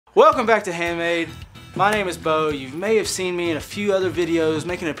Welcome back to Handmade. My name is Beau. You may have seen me in a few other videos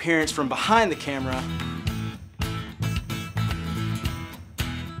making an appearance from behind the camera.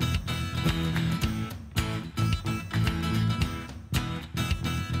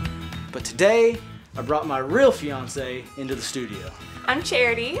 But today, I brought my real fiance into the studio. I'm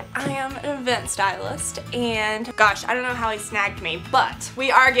Charity. I am an event stylist, and gosh, I don't know how he snagged me, but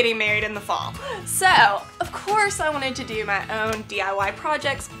we are getting married in the fall. So, of course I wanted to do my own DIY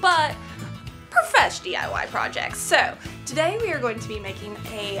projects, but profesh DIY projects. So, today we are going to be making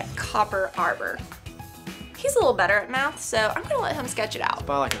a copper arbor. He's a little better at math, so I'm gonna let him sketch it out.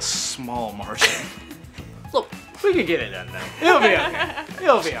 By like a small margin. Look. We can get it done though. It'll be okay.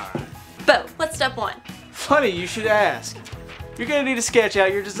 It'll be alright. Beau, what's step one? Funny you should ask. You're going to need to sketch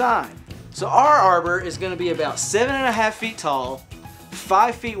out your design. So our arbor is going to be about 7.5 feet tall,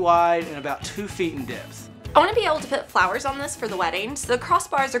 5 feet wide, and about 2 feet in depth. I want to be able to put flowers on this for the wedding, so the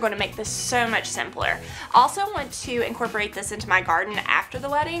crossbars are going to make this so much simpler. I also want to incorporate this into my garden after the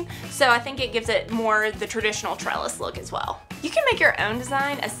wedding, so I think it gives it more the traditional trellis look as well. You can make your own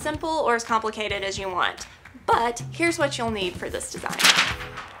design as simple or as complicated as you want, but here's what you'll need for this design.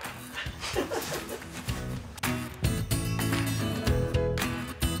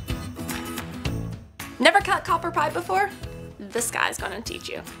 Never cut copper pipe before? This guy's gonna teach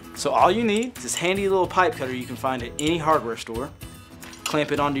you. So all you need is this handy little pipe cutter you can find at any hardware store.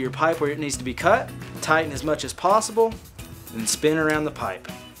 Clamp it onto your pipe where it needs to be cut, tighten as much as possible, and spin around the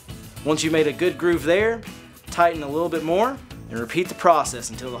pipe. Once you've made a good groove there, tighten a little bit more, and repeat the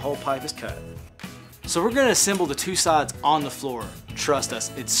process until the whole pipe is cut. So we're gonna assemble the two sides on the floor. Trust us,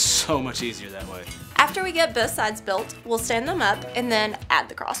 it's so much easier that way. After we get both sides built, we'll stand them up and then add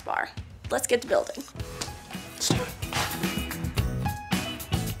the crossbar. Let's get to building. Let's do it.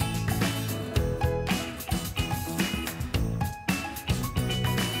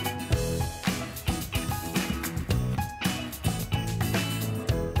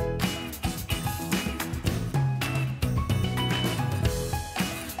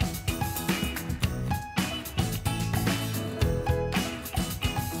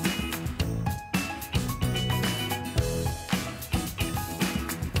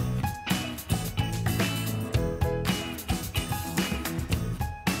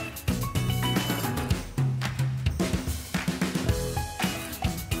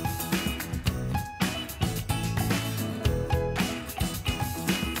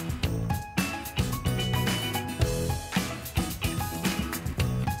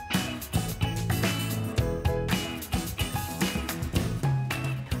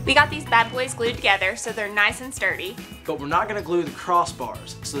 We got these bad boys glued together so they're nice and sturdy. But we're not gonna glue the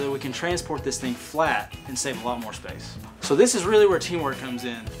crossbars so that we can transport this thing flat and save a lot more space. So this is really where teamwork comes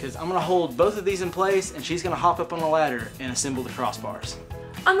in, because I'm gonna hold both of these in place and she's gonna hop up on the ladder and assemble the crossbars.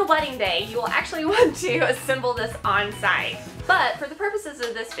 On the wedding day, you will actually want to assemble this on site. But for the purposes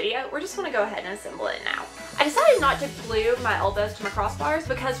of this video, we're just gonna go ahead and assemble it now. I decided not to glue my elbows to my crossbars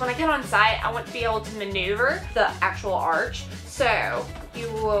because when I get on site, I want to be able to maneuver the actual arch. So you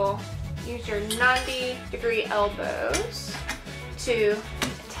will use your 90-degree elbows to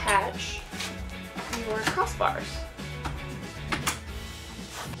attach your crossbars.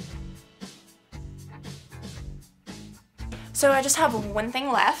 So I just have one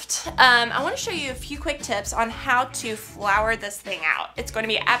thing left. I want to show you a few quick tips on how to flower this thing out. It's going to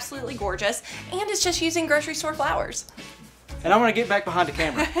be absolutely gorgeous, and it's just using grocery store flowers. And I'm gonna get back behind the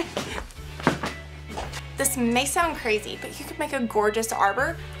camera. This may sound crazy, but you could make a gorgeous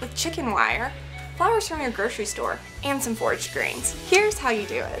arbor with chicken wire, flowers from your grocery store, and some forage greens. Here's how you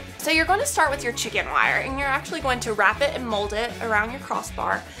do it. So you're going to start with your chicken wire, and you're actually going to wrap it and mold it around your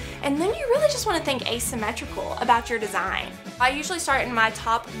crossbar, and then you really just want to think asymmetrical about your design. I usually start in my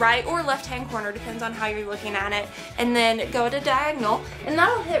top right or left hand corner, depends on how you're looking at it, and then go at a diagonal, and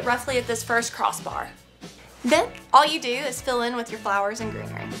that'll hit roughly at this first crossbar. Then all you do is fill in with your flowers and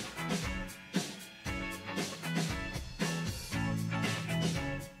greenery.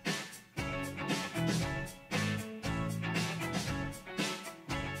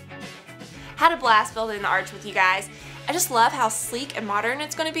 Had a blast building the arch with you guys. I just love how sleek and modern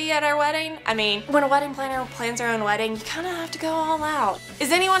it's going to be at our wedding. I mean, when a wedding planner plans their own wedding, you kind of have to go all out.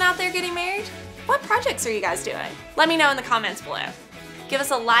 Is anyone out there getting married? What projects are you guys doing? Let me know in the comments below. Give us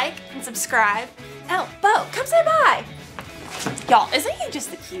a like and subscribe. Oh, Beau, come say bye. Y'all, isn't he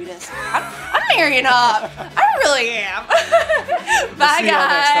just the cutest? I'm marrying up. I really am. Bye,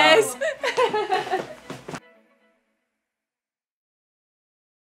 guys.